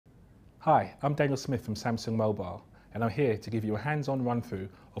Hi, I'm Daniel Smith from Samsung Mobile, and I'm here to give you a hands-on run-through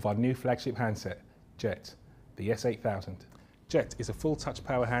of our new flagship handset, Jet, the S8000. Jet is a full touch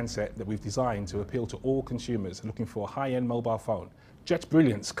power handset that we've designed to appeal to all consumers looking for a high-end mobile phone. Jet's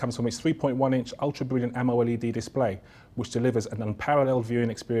brilliance comes from its 3.1-inch ultra-brilliant AMOLED display, which delivers an unparalleled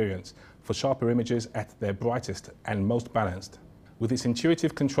viewing experience for sharper images at their brightest and most balanced. With its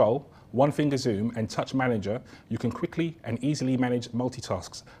intuitive control, one-finger zoom and touch manager, you can quickly and easily manage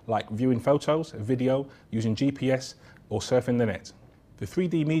multitasks like viewing photos, video, using GPS or surfing the net. The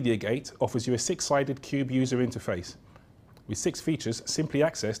 3D Media Gate offers you a 6-sided cube user interface with 6 features simply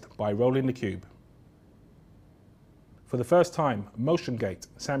accessed by rolling the cube. For the first time, Motion Gate,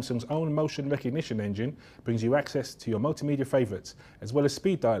 Samsung's own motion recognition engine, brings you access to your multimedia favorites as well as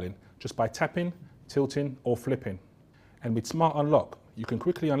speed dialing just by tapping, tilting or flipping. And with Smart Unlock, you can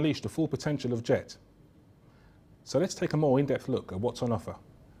quickly unleash the full potential of Jet. So let's take a more in-depth look at what's on offer.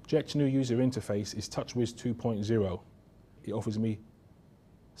 Jet's new user interface is TouchWiz 2.0. It offers me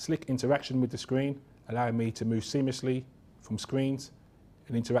slick interaction with the screen, allowing me to move seamlessly from screens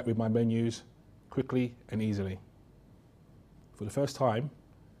and interact with my menus quickly and easily. For the first time,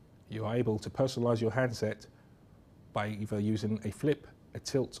 you are able to personalize your handset by either using a flip, a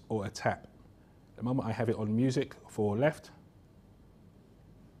tilt or a tap. At the moment I have it on music for left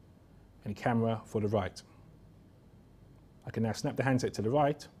and camera for the right. I can now snap the handset to the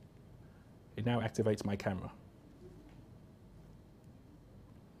right. It now activates my camera.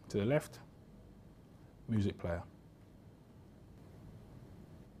 To the left, music player.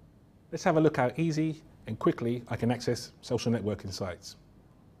 Let's have a look how easy and quickly I can access social networking sites.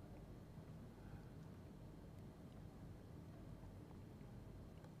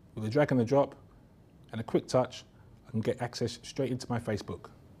 With a drag and a drop and a quick touch, I can get access straight into my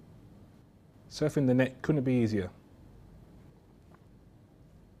Facebook. Surfing the net couldn't be easier.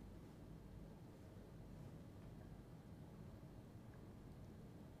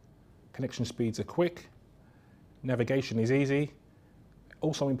 Connection speeds are quick, navigation is easy, it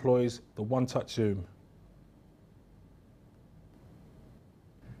also employs the one-touch zoom.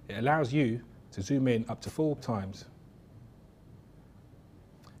 It allows you to zoom in up to 4 times.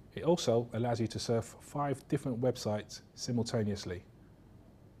 It also allows you to surf 5 different websites simultaneously.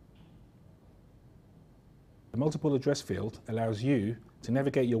 The multiple address field allows you to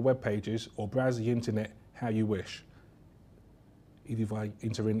navigate your web pages or browse the internet how you wish, either by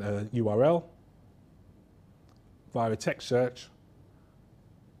entering a URL, via a text search,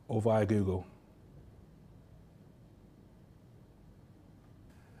 or via Google.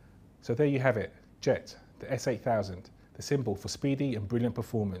 So there you have it, Jet, the S8000, the symbol for speedy and brilliant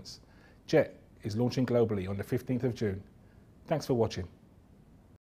performance. Jet is launching globally on the 15th of June. Thanks for watching.